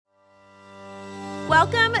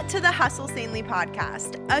Welcome to the Hustle Sanely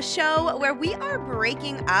podcast, a show where we are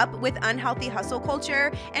breaking up with unhealthy hustle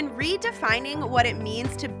culture and redefining what it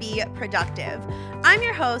means to be productive. I'm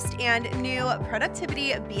your host and new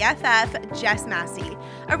productivity BFF, Jess Massey.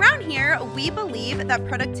 Around here, we believe that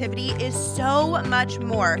productivity is so much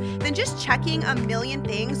more than just checking a million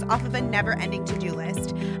things off of a never-ending to-do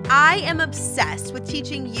list. I am obsessed with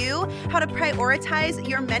teaching you how to prioritize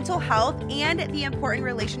your mental health and the important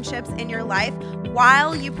relationships in your life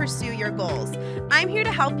while you pursue your goals. I'm here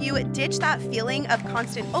to help you ditch that feeling of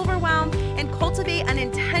constant overwhelm and cultivate an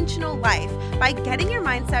intentional life by getting your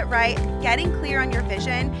mindset right, getting clear on your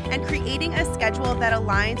vision, and creating a schedule that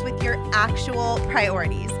aligns with your actual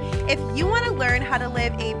priorities. If you want to learn how to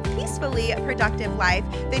live a peacefully productive life,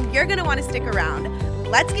 then you're going to want to stick around.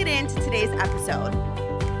 Let's get into today's episode.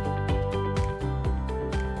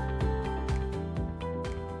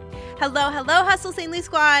 Hello, Hustle Sanely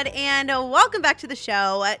Squad, and welcome back to the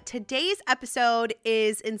show. Today's episode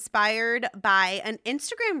is inspired by an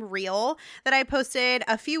Instagram reel that I posted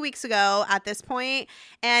a few weeks ago at this point,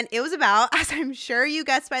 and it was about, as I'm sure you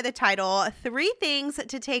guessed by the title, 3 things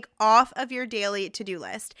to take off of your daily to-do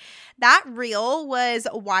list. That reel was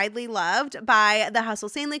widely loved by the Hustle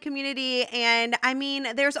Sanely community, and I mean,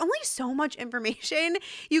 there's only so much information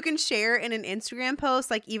you can share in an Instagram post,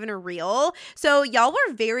 like even a reel, so y'all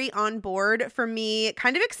were very on board for me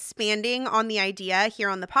kind of expanding on the idea here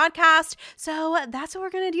on the podcast. So that's what we're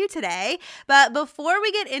going to do today. But before we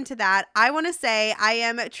get into that, I want to say I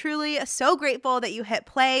am truly so grateful that you hit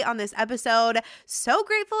play on this episode. So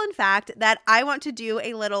grateful, in fact, that I want to do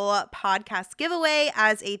a little podcast giveaway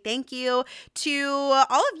as a thank you to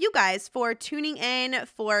all of you guys for tuning in,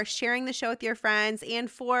 for sharing the show with your friends, and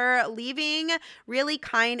for leaving really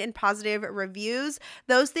kind and positive reviews.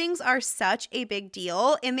 Those things are such a big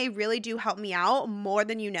deal, and they really do help me out more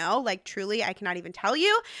than you know. Like, truly, I cannot even tell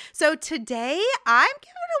you. So today, I'm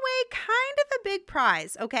giving away kind of a big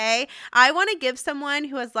prize, okay? I want to give someone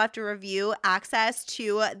who has left a review access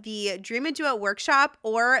to the Dream and Do It workshop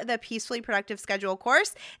or the Peacefully Productive Schedule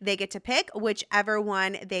course. They get to pick whichever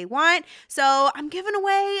one they want. So I'm giving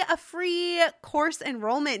away a free course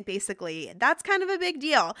enrollment, basically. That's kind of a big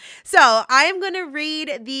deal. So I am going to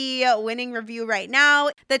read the winning review right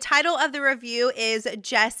now. The title of the review is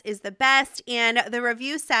Jess is the Best, and the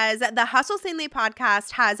review says, the Hustle Sanely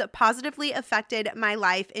podcast has positively affected my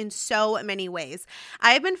life in so many ways.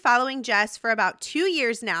 I have been following Jess for about 2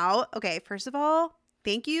 years now. Okay, first of all,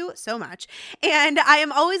 thank you so much. And I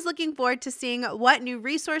am always looking forward to seeing what new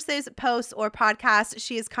resources, posts, or podcasts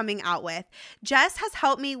she is coming out with. Jess has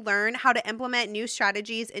helped me learn how to implement new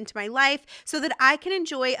strategies into my life so that I can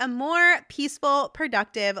enjoy a more peaceful,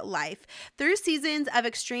 productive life. Through seasons of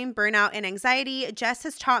extreme burnout and anxiety, Jess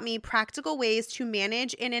has taught me practical ways to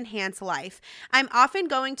manage and enhance life. I'm often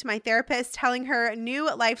going to my therapist telling her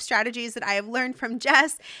new life strategies that I have learned from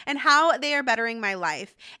Jess and how they are bettering my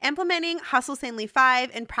life. Implementing Hustle Sanely 5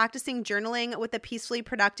 and practicing journaling with the Peacefully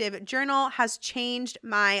Productive Journal has changed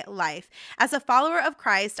my life. As a follower of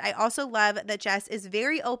Christ, I also love that Jess is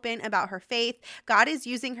very open about her faith. God is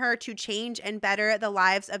using her to change and better the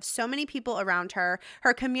lives of so many people around her.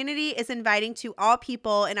 Her community is inviting to all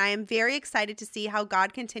people, and I am very excited to see how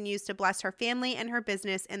God continues to bless her family and her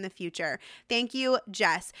business in the future. Thank you,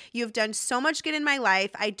 Jess. You've done so much good in my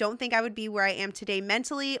life. I don't think I would be where I am today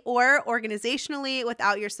mentally or organizationally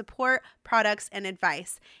without your support, products, and advice.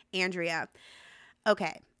 Andrea.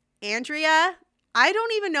 Okay, Andrea, I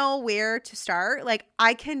don't even know where to start. Like,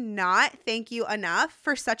 I cannot thank you enough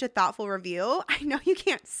for such a thoughtful review. I know you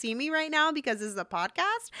can't see me right now because this is a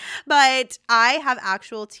podcast, but I have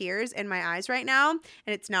actual tears in my eyes right now, and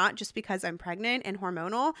it's not just because I'm pregnant and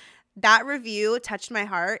hormonal. That review touched my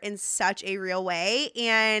heart in such a real way,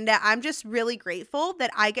 and I'm just really grateful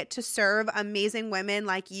that I get to serve amazing women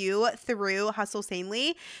like you through Hustle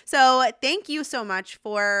Sanely. So thank you so much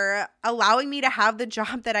for allowing me to have the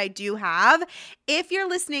job that I do have. If you're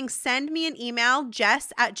listening, send me an email,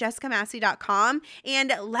 jess@jessicamassey.com,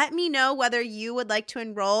 and let me know whether you would like to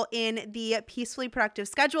enroll in the Peacefully Productive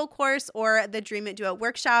Schedule course or the Dream and Do It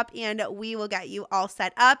workshop, and we will get you all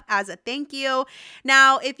set up as a thank you.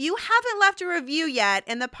 Now, if you haven't left a review yet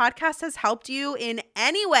and the podcast has helped you in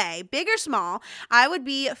any way, big or small, I would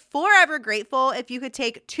be forever grateful if you could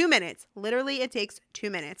take 2 minutes. Literally, it takes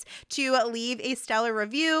 2 minutes to leave a stellar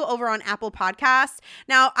review over on Apple Podcasts.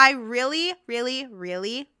 Now, I really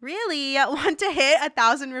want to hit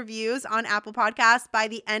 1,000 reviews on Apple Podcasts by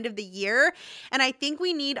the end of the year. And I think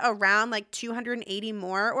we need around like 280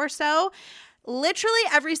 more or so. Literally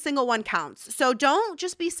every single one counts. So don't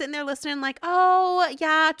just be sitting there listening like, oh,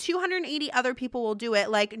 yeah, 280 other people will do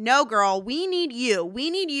it. Like, no, girl, we need you.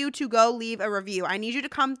 We need you to go leave a review. I need you to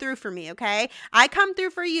come through for me, okay? I come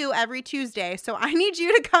through for you every Tuesday, so I need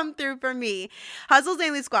you to come through for me. Hustle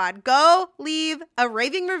Sanely Squad, go leave a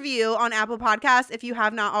raving review on Apple Podcasts if you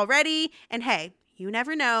have not already. And hey, you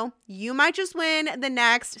never know. You might just win the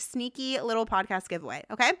next sneaky little podcast giveaway,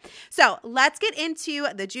 okay? So let's get into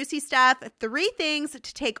the juicy stuff. 3 things to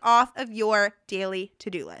take off of your daily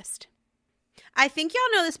to-do list. I think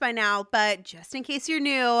y'all know this by now, but just in case you're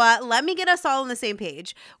new, let me get us all on the same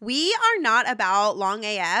page. We are not about long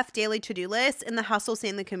AF daily to-do lists in the Hustle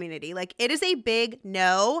Sanely community. Like, it is a big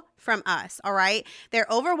no from us, all right? They're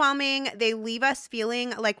overwhelming. They leave us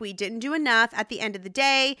feeling like we didn't do enough at the end of the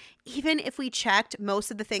day, even if we checked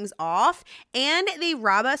most of the things off, and they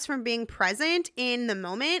rob us from being present in the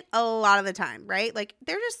moment a lot of the time, right? Like,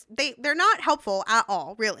 they're not helpful at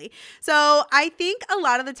all, really. So I think a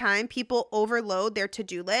lot of the time people overload their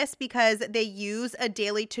to-do list because they use a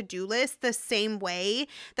daily to-do list the same way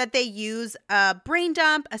that they use a brain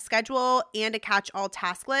dump, a schedule, and a catch-all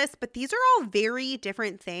task list, but these are all very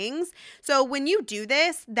different things. So when you do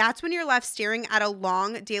this, that's when you're left staring at a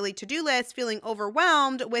long daily to-do list, feeling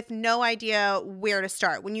overwhelmed with no idea where to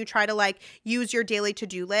start. When you try to like use your daily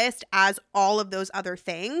to-do list as all of those other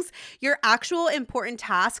things, your actual important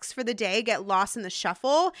tasks for the day get lost in the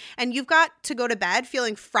shuffle, and you've got to go to bed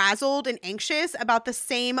feeling frazzled and anxious about the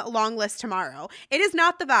same long list tomorrow. It is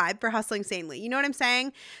not the vibe for Hustling Sanely. You know what I'm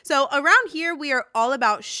saying? So around here, we are all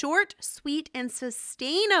about short, sweet, and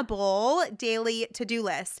sustainable daily to-do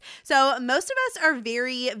lists. So most of us are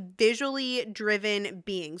very visually driven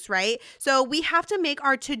beings, right? So we have to make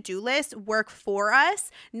our to-do list work for us,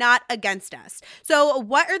 not against us. So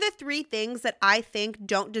what are the 3 things that I think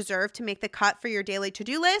don't deserve to make the cut for your daily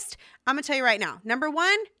to-do list? I'm going to tell you right now. Number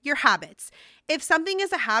 1, your habits. If something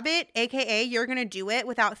is a habit, aka you're going to do it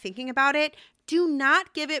without thinking about it, do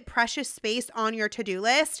not give it precious space on your to-do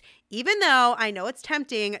list, even though I know it's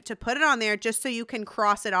tempting to put it on there just so you can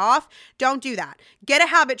cross it off. Don't do that. Get a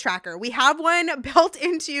habit tracker. We have one built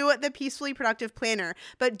into the Peacefully Productive Planner,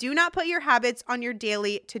 but do not put your habits on your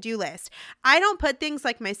daily to-do list. I don't put things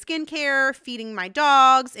like my skincare, feeding my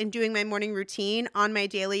dogs, and doing my morning routine on my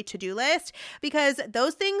daily to-do list because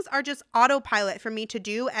those things are just autopilot for me to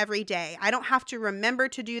do every day. I don't have to remember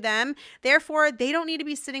to do them. Therefore, they don't need to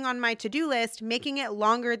be sitting on my to-do list, making it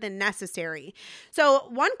longer than necessary. So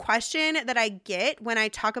one question that I get when I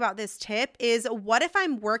talk about this tip is, what if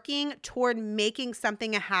I'm working toward making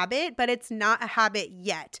something a habit, but it's not a habit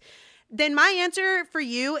yet? Then my answer for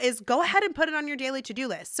you is go ahead and put it on your daily to-do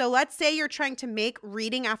list. So let's say you're trying to make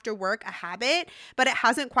reading after work a habit, but it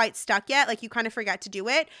hasn't quite stuck yet, like you kind of forget to do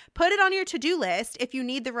it. Put it on your to-do list if you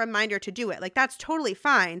need the reminder to do it. Like, that's totally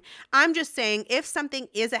fine. I'm just saying if something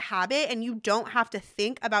is a habit and you don't have to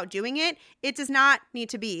think about doing it, it does not need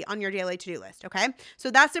to be on your daily to-do list, okay?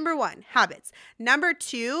 So that's number 1, habits. Number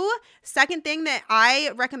 2, second thing that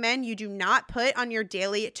I recommend you do not put on your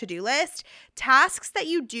daily to-do list, tasks that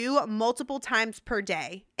you do multiple times per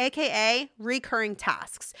day, aka recurring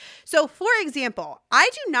tasks. So for example, I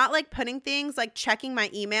do not like putting things like checking my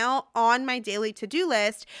email on my daily to-do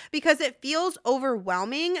list because it feels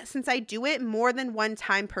overwhelming since I do it more than 1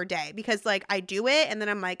 time per day, because like I do it and then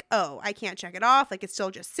I'm like, oh, I can't check it off. Like, it's still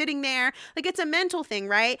just sitting there. Like, it's a mental thing,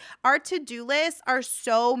 right? Our to-do lists are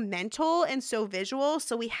so mental and so visual.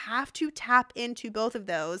 So we have to tap into both of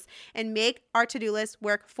those and make our to-do list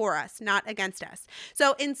work for us, not against us.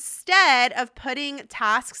 So instead of putting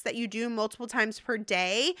tasks that you do multiple times per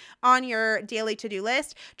day on your daily to-do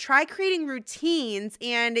list, try creating routines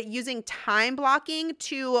and using time blocking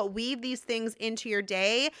to weave these things into your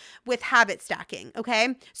day with habit stacking,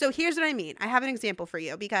 okay? So here's what I mean. I have an example for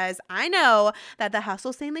you because I know that the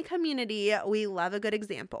Hustle Sanely community, we love a good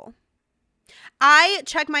example. I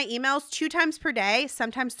check my emails 2 times per day,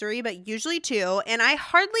 sometimes 3, but usually 2. And I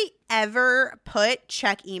hardly ever put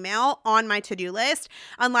check email on my to-do list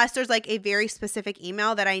unless there's like a very specific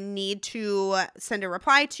email that I need to send a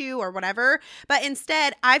reply to or whatever. But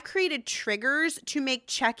instead, I've created triggers to make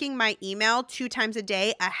checking my email 2 times a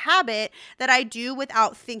day a habit that I do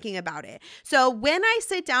without thinking about it. So when I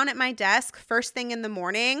sit down at my desk first thing in the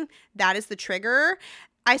morning, that is the trigger.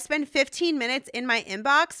 I spend 15 minutes in my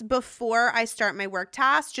inbox before I start my work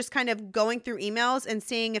task, just kind of going through emails and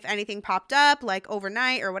seeing if anything popped up, like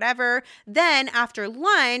overnight or whatever. Then after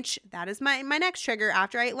lunch, that is my next trigger.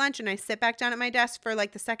 After I eat lunch and I sit back down at my desk for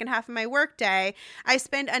like the second half of my work day, I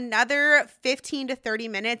spend another 15 to 30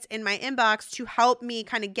 minutes in my inbox to help me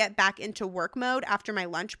kind of get back into work mode after my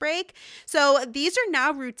lunch break. So these are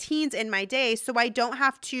now routines in my day, so I don't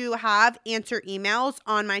have to have answer emails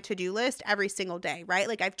on my to-do list every single day, right?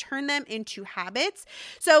 Like I've turned them into habits.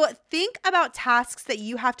 So think about tasks that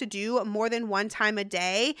you have to do more than one time a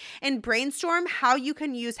day and brainstorm how you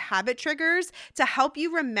can use habit triggers to help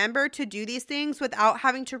you remember to do these things without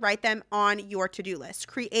having to write them on your to-do list.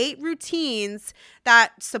 Create routines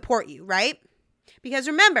that support you, right? Because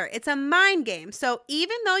remember, it's a mind game. So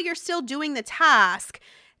even though you're still doing the task,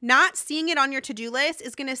 not seeing it on your to-do list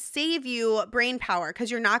is going to save you brain power because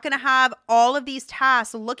you're not going to have all of these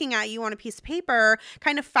tasks looking at you on a piece of paper,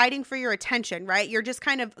 kind of fighting for your attention, right? You're just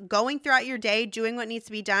kind of going throughout your day, doing what needs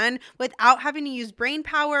to be done without having to use brain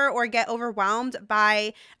power or get overwhelmed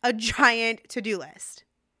by a giant to-do list.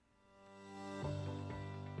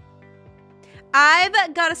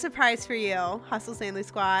 I've got a surprise for you, Hustle Sanely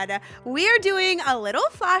Squad. We are doing a little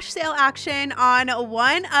flash sale action on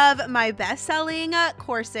one of my best-selling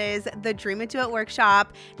courses, the Dream It Do It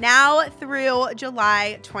Workshop, now through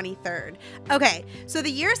July 23rd. Okay, so the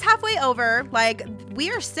year's halfway over. Like,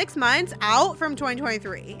 we are 6 months out from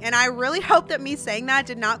 2023, and I really hope that me saying that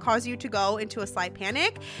did not cause you to go into a slight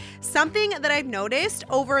panic. Something that I've noticed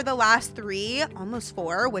over the last 3, almost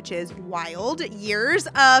 4, which is wild, years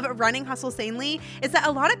of running Hustle Sanely is that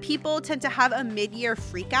a lot of people tend to have a mid-year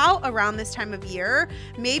freak out around this time of year.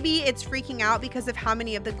 Maybe it's freaking out because of how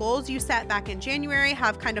many of the goals you set back in January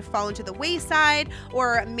have kind of fallen to the wayside,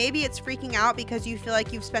 or maybe it's freaking out because you feel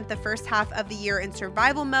like you've spent the first half of the year in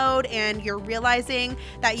survival mode and you're realizing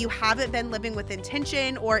that you haven't been living with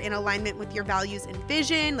intention or in alignment with your values and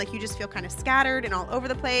vision, like you just feel kind of scattered and all over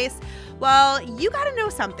the place. Well, you got to know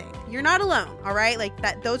something. You're not alone, all right? Like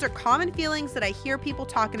that, those are common feelings that I hear people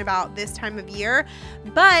talking about this time of year,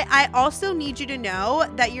 but I also need you to know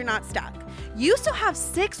that you're not stuck. You still have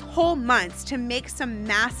 6 whole months to make some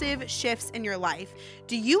massive shifts in your life.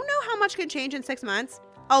 Do you know how much could change in 6 months?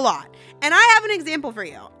 A lot. And I have an example for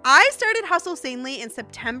you. I started Hustle Sanely in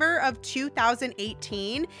September of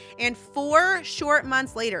 2018, and 4 short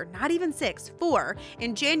months later, not even 6, 4,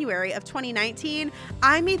 in January of 2019,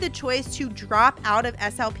 I made the choice to drop out of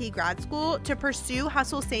SLP grad school to pursue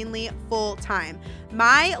Hustle Sanely full time.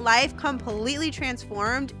 My life completely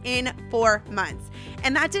transformed in 4 months.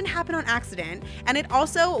 And that didn't happen on accident. And it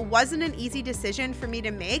also wasn't an easy decision for me to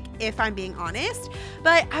make, if I'm being honest.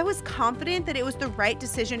 But I was confident that it was the right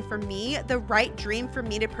decision for me, the right dream for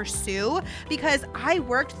me to pursue, because I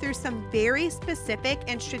worked through some very specific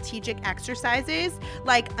and strategic exercises,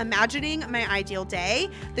 like imagining my ideal day,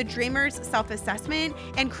 the Dreamer's self-assessment,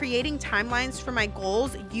 and creating timelines for my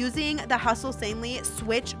goals using the Hustle Sanely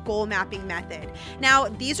Switch goal mapping method. Now,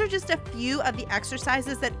 these are just a few of the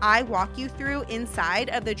exercises that I walk you through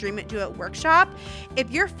inside of the Dream It Do It workshop.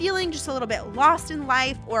 If you're feeling just a little bit lost in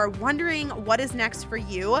life or wondering what is next for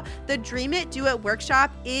you, the Dream It Do It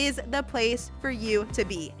workshop is the place for you to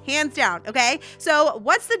be, hands down, okay? So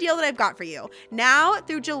what's the deal that I've got for you? Now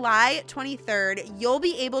through July 23rd, you'll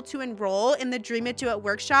be able to enroll in the Dream It Do It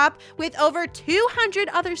workshop with over 200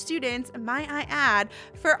 other students, might I add,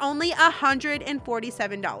 for only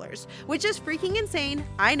 $147, which is freaking insane,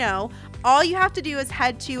 I know. All you have to do is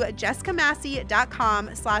head to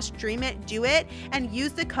jessicamassey.com/dreamitdoit and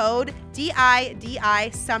use the code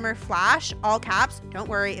DIDI Summer Flash, all caps. Don't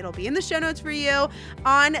worry, it'll be in the show notes for you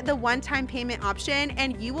on the one-time payment option,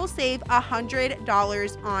 and you will save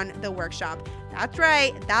 $100 on the workshop. That's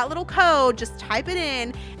right, that little code, just type it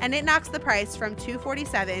in and it knocks the price from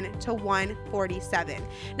 $247 to $147.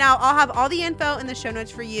 Now, I'll have all the info in the show notes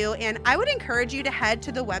for you, and I would encourage you to head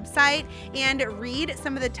to the website and read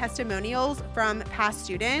some of the testimonials from past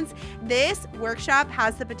students. This workshop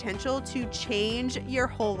has the potential to change your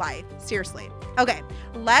whole life, seriously. Okay,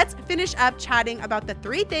 let's finish up chatting about the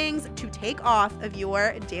 3 things to take off of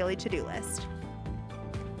your daily to-do list.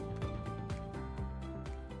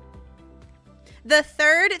 The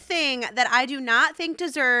third thing that I do not think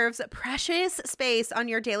deserves precious space on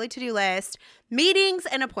your daily to-do list: meetings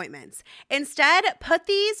and appointments. Instead, put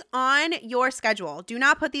these on your schedule. Do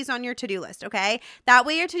not put these on your to-do list, okay? That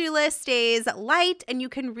way your to-do list stays light and you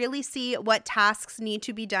can really see what tasks need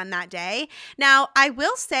to be done that day. Now, I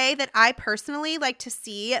will say that I personally like to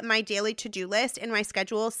see my daily to-do list and my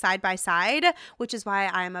schedule side by side, which is why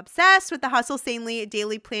I am obsessed with the Hustle Sanely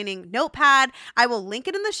Daily Planning Notepad. I will link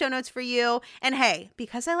it in the show notes for you, and hey,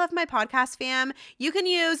 because I love my podcast fam, you can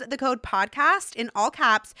use the code podcast in all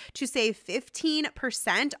caps to save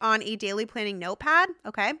 15% on a daily planning notepad.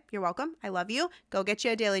 Okay, you're welcome. I love you. Go get you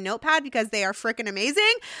a daily notepad because they are freaking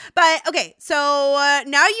amazing. But okay, so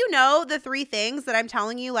now you know the 3 things that I'm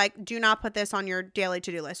telling you, like, do not put this on your daily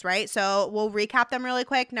to-do list, right? So we'll recap them really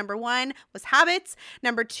quick. Number 1 was habits.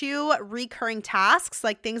 Number 2, recurring tasks,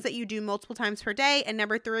 like things that you do multiple times per day. And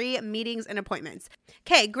number 3, meetings and appointments.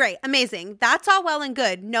 Okay, great. Amazing. That's all well and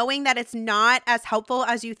good. Knowing that it's not as helpful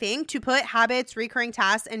as you think to put habits, recurring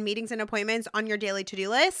tasks, and meetings and appointments on your daily to-do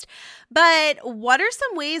list. But what are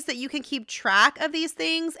some ways that you can keep track of these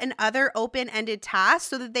things and other open-ended tasks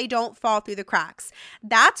so that they don't fall through the cracks?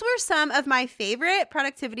 That's where some of my favorite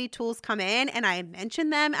productivity tools come in, and I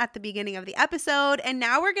mentioned them at the beginning of the episode. And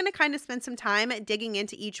now we're going to kind of spend some time digging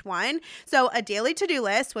into each one. So a daily to-do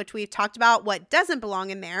list, which we've talked about what doesn't belong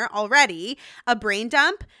in there already, a brain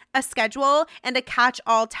dump, a schedule, and a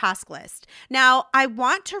catch-all task list. Now, I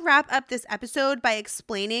want to wrap up this episode by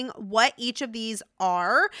explaining what each of these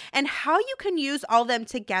are and how you can use all of them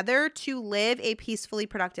together to live a peacefully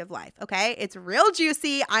productive life, okay? It's real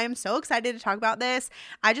juicy. I am so excited to talk about this.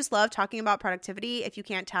 I just love talking about productivity. If you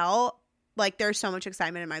can't tell, like, there's so much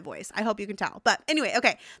excitement in my voice. I hope you can tell. But anyway,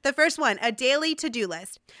 okay, the first one, a daily to-do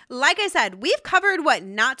list. Like I said, we've covered what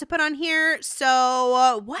not to put on here.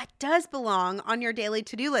 So what does belong on your daily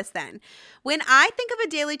to-do list then? When I think of a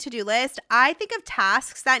daily to-do list, I think of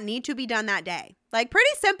tasks that need to be done that day. Like, pretty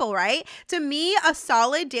simple, right? To me, a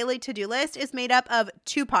solid daily to-do list is made up of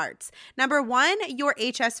 2 parts. Number 1, your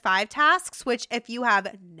HS5 tasks, which if you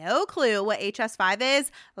have no clue what HS5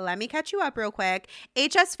 is, let me catch you up real quick.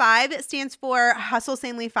 HS5 stands for Hustle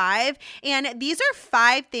Sanely 5, and these are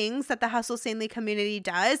 5 things that the Hustle Sanely community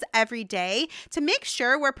does every day to make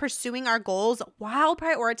sure we're pursuing our goals while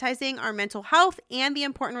prioritizing our mental health and the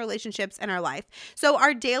important relationships in our life. So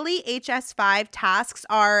our daily HS5 tasks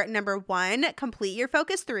are, number 1, complete your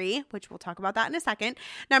focus 3, which we'll talk about that in a second.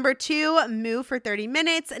 Number 2, move for 30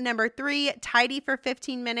 minutes. Number 3, tidy for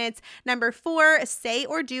 15 minutes. Number 4, say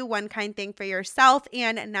or do one kind thing for yourself.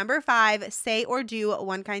 And number 5, say or do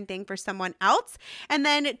one kind thing for someone else. And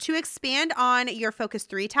then to expand on your focus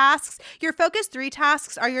 3 tasks, your focus 3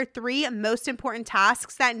 tasks are your 3 most important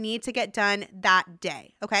tasks that need to get done that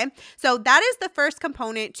day. Okay. So that is the first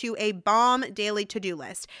component to a bomb daily to-do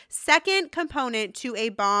list. Second component to a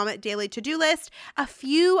bomb daily to-do list, a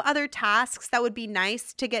few other tasks that would be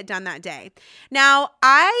nice to get done that day. Now,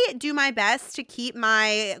 I do my best to keep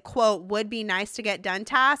my quote would be nice to get done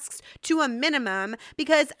tasks to a minimum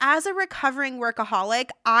because as a recovering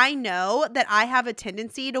workaholic, I know that I have a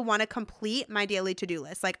tendency to want to complete my daily to-do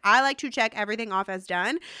list. Like, I like to check everything off as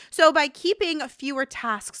done. So by keeping fewer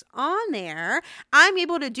tasks on there, I'm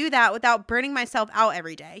able to do that without burning myself out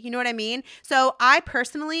every day. You know what I mean? So I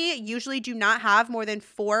personally usually do not have more than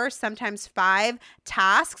 4, sometimes 5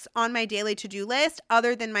 tasks on my daily to-do list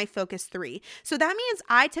other than my focus 3. So that means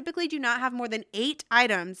I typically do not have more than 8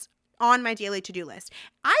 items on my daily to-do list.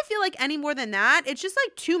 I feel like any more than that, it's just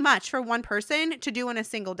like too much for one person to do in a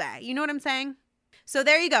single day. You know what I'm saying? So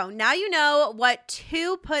there you go. Now you know what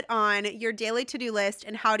to put on your daily to-do list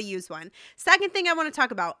and how to use one. Second thing I want to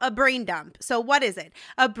talk about, a brain dump. So what is it?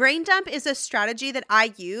 A brain dump is a strategy that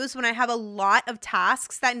I use when I have a lot of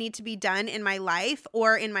tasks that need to be done in my life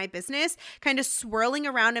or in my business, kind of swirling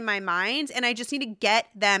around in my mind, and I just need to get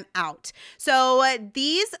them out. So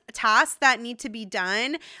these tasks that need to be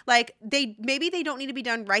done, like maybe they don't need to be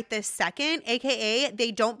done right this second, aka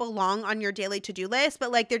they don't belong on your daily to-do list,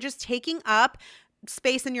 but like they're just taking up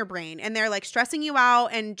space in your brain and they're like stressing you out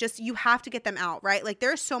and just you have to get them out, right? Like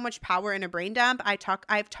there's so much power in a brain dump. I've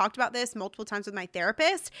talked about this multiple times with my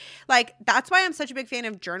therapist. Like that's why I'm such a big fan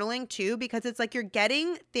of journaling too, because it's like you're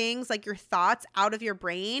getting things like your thoughts out of your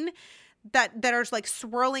brain that are like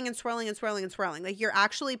swirling and swirling and swirling and swirling. Like you're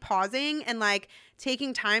actually pausing and like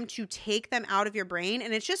taking time to take them out of your brain.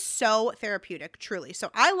 And it's just so therapeutic, truly.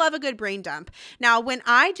 So I love a good brain dump. Now, when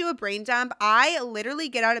I do a brain dump, I literally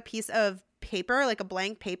get out a piece of paper, like a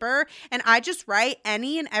blank paper, and I just write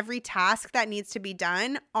any and every task that needs to be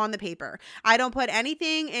done on the paper. I don't put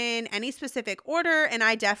anything in any specific order, and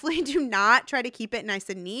I definitely do not try to keep it nice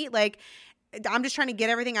and neat. Like I'm just trying to get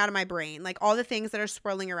everything out of my brain, like all the things that are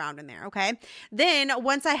swirling around in there, okay? Then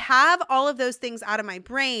once I have all of those things out of my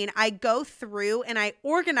brain, I go through and I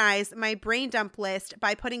organize my brain dump list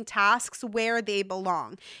by putting tasks where they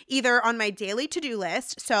belong, either on my daily to-do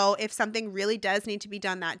list. So if something really does need to be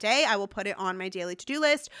done that day, I will put it on my daily to-do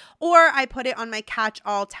list, or I put it on my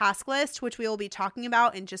catch-all task list, which we will be talking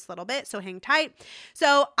about in just a little bit, so hang tight.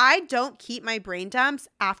 So I don't keep my brain dumps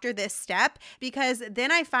after this step because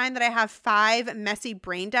then I find that I have 5 5 messy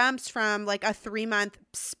brain dumps from like a 3-month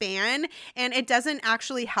span, and it doesn't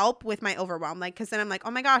actually help with my overwhelm. Like, because then I'm like,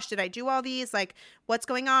 oh my gosh, did I do all these? Like, what's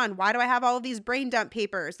going on? Why do I have all of these brain dump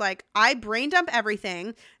papers? Like, I brain dump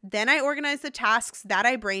everything, then I organize the tasks that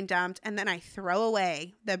I brain dumped, and then I throw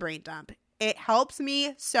away the brain dump. It helps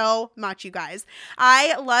me so much, you guys.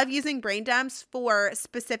 I love using brain dumps for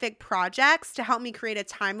specific projects to help me create a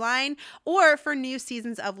timeline or for new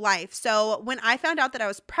seasons of life. So when I found out that I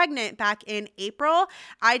was pregnant back in April,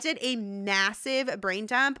 I did a massive brain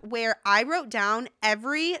dump where I wrote down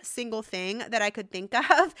every single thing that I could think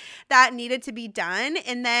of that needed to be done.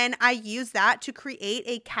 And then I used that to create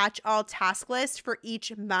a catch-all task list for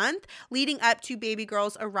each month leading up to baby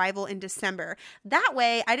girl's arrival in December. That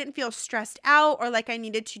way, I didn't feel stressed out or like I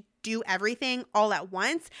needed to do everything all at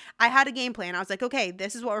once. I had a game plan. I was like, okay,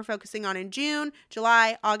 this is what we're focusing on in June,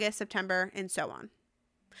 July, August, September, and so on.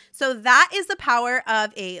 So that is the power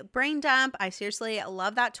of a brain dump. I seriously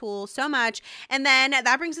love that tool so much. And then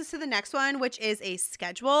that brings us to the next one, which is a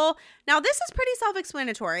schedule. Now, this is pretty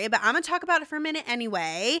self-explanatory, but I'm going to talk about it for a minute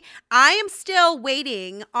anyway. I am still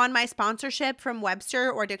waiting on my sponsorship from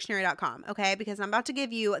Webster or dictionary.com, okay? Because I'm about to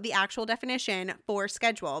give you the actual definition for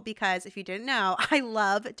schedule, because if you didn't know, I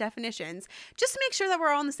love definitions just to make sure that we're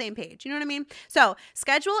all on the same page. You know what I mean? So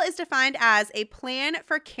schedule is defined as a plan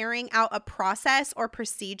for carrying out a process or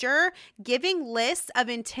procedure, giving lists of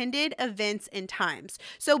intended events and times.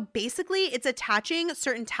 So basically, it's attaching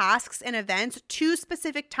certain tasks and events to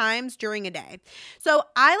specific times during a day. So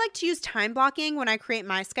I like to use time blocking when I create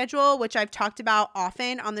my schedule, which I've talked about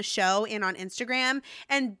often on the show and on Instagram.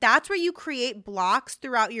 And that's where you create blocks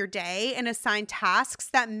throughout your day and assign tasks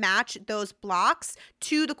that match those blocks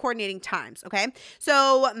to the coordinating times. Okay.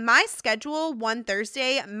 So my schedule one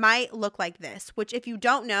Thursday might look like this, which if you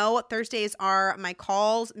don't know, Thursdays are my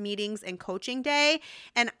calls, meetings, and coaching day.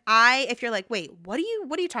 And if you're like, wait, what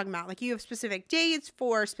are you talking about? Like, you have specific days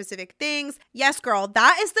for specific things. Yes, girl,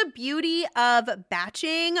 that is the beauty of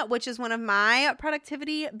batching, which is one of my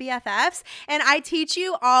productivity BFFs. And I teach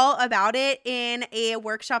you all about it in a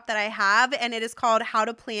workshop that I have, and it is called How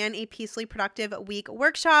to Plan a Peacefully Productive Week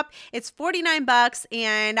workshop. It's $49,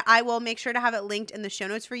 and I will make sure to have it linked in the show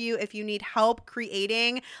notes for you if you need help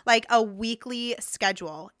creating like a weekly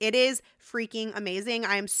schedule. It is freaking amazing.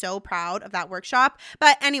 I am so proud of that workshop.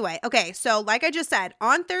 But anyway, okay, so like I just said,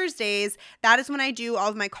 on Thursdays, that is when I do all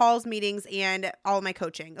of my calls, meetings, and all of my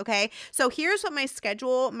coaching, okay? So here's what my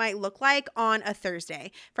schedule might look like on a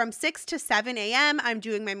Thursday. From 6 to 7 a.m., I'm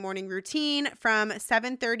doing my morning routine. From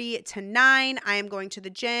 7:30 to 9, I am going to the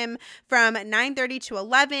gym. From 9:30 to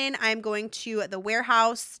 11, I am going to the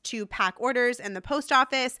warehouse to pack orders and the post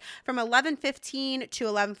office. From 11:15 to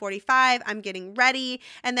 11:45, I'm getting ready.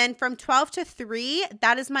 And then from 12 to 3,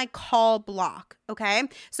 that is my call block. Okay.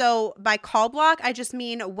 So by call block, I just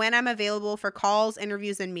mean when I'm available for calls,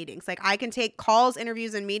 interviews, and meetings. Like, I can take calls,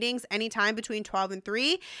 interviews, and meetings anytime between 12 and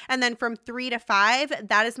 3. And then from 3 to 5,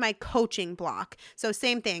 that is my coaching block. So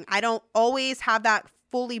same thing. I don't always have that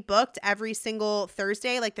fully booked every single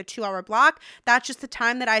Thursday, like the 2-hour block. That's just the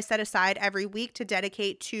time that I set aside every week to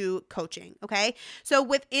dedicate to coaching. Okay. So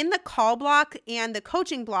within the call block and the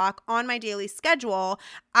coaching block on my daily schedule,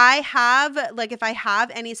 I have, like, if I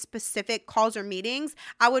have any specific calls or meetings,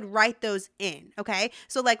 I would write those in. Okay.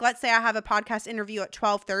 So like, let's say I have a podcast interview at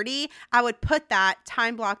 12:30, I would put that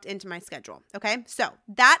time blocked into my schedule. Okay. So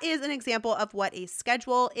that is an example of what a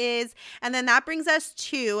schedule is. And then that brings us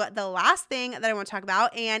to the last thing that I want to talk about,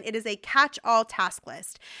 and it is a catch-all task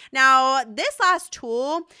list. Now, this last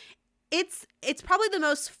tool, it's probably the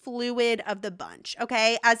most fluid of the bunch,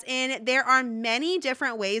 okay? As in, there are many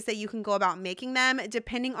different ways that you can go about making them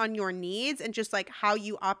depending on your needs and just like how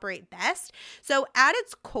you operate best. So at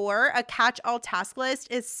its core, a catch-all task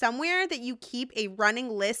list is somewhere that you keep a running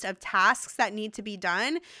list of tasks that need to be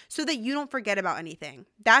done so that you don't forget about anything.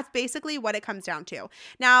 That's basically what it comes down to.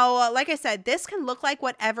 Now, like I said, this can look like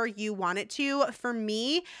whatever you want it to. For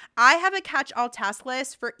me, I have a catch-all task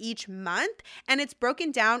list for each month, and it's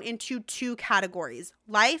broken down into 2 categories: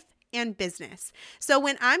 life and business. So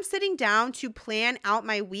when I'm sitting down to plan out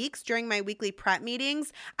my weeks during my weekly prep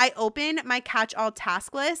meetings, I open my catch-all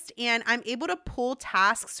task list and I'm able to pull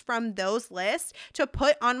tasks from those lists to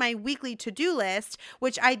put on my weekly to-do list,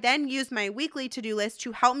 which I then use my weekly to-do list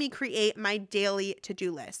to help me create my daily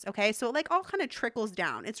to-do list. Okay, so it like all kind of trickles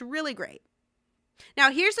down. It's really great.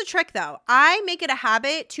 Now, here's the trick though. I make it a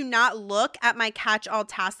habit to not look at my catch-all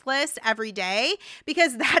task list every day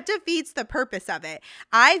because that defeats the purpose of it.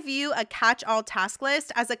 I view a catch-all task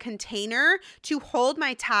list as a container to hold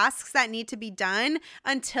my tasks that need to be done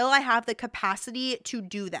until I have the capacity to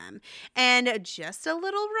do them. And just a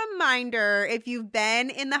little reminder, if you've been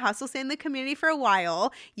in the Hustle Sanely community for a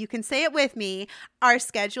while, you can say it with me. Our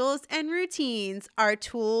schedules and routines are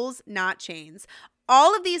tools, not chains.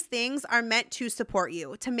 All of these things are meant to support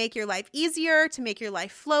you, to make your life easier, to make your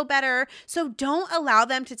life flow better. So don't allow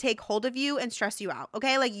them to take hold of you and stress you out,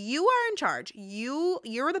 okay? Like, you are in charge.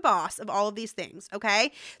 You're the boss of all of these things,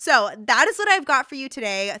 okay? So that is what I've got for you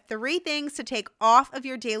today. 3 things to take off of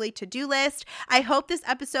your daily to-do list. I hope this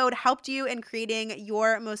episode helped you in creating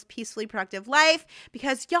your most peacefully productive life,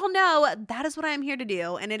 because y'all know that is what I'm here to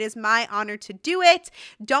do, and it is my honor to do it.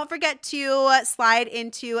 Don't forget to slide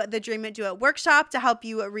into the Dream It, Do It workshop to help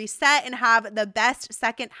you reset and have the best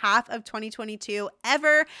second half of 2022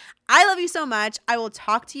 ever. I love you so much. I will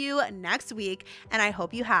talk to you next week, and I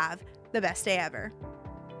hope you have the best day ever.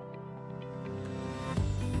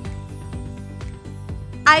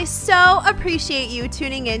 I so appreciate you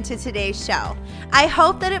tuning into today's show. I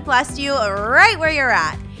hope that it blessed you right where you're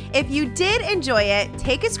at. If you did enjoy it,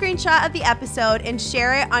 take a screenshot of the episode and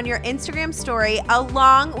share it on your Instagram story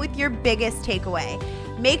along with your biggest takeaway.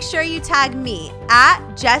 Make sure you tag me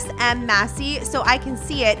at Jess M. Massey so I can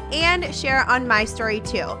see it and share it on my story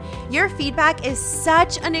too. Your feedback is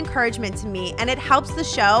such an encouragement to me, and it helps the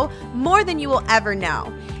show more than you will ever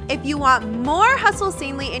know. If you want more Hustle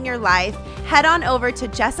Sanely in your life, head on over to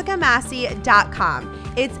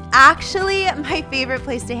jessicamassey.com. It's actually my favorite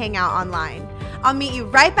place to hang out online. I'll meet you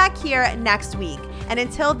right back here next week. And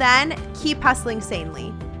until then, keep hustling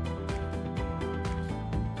sanely.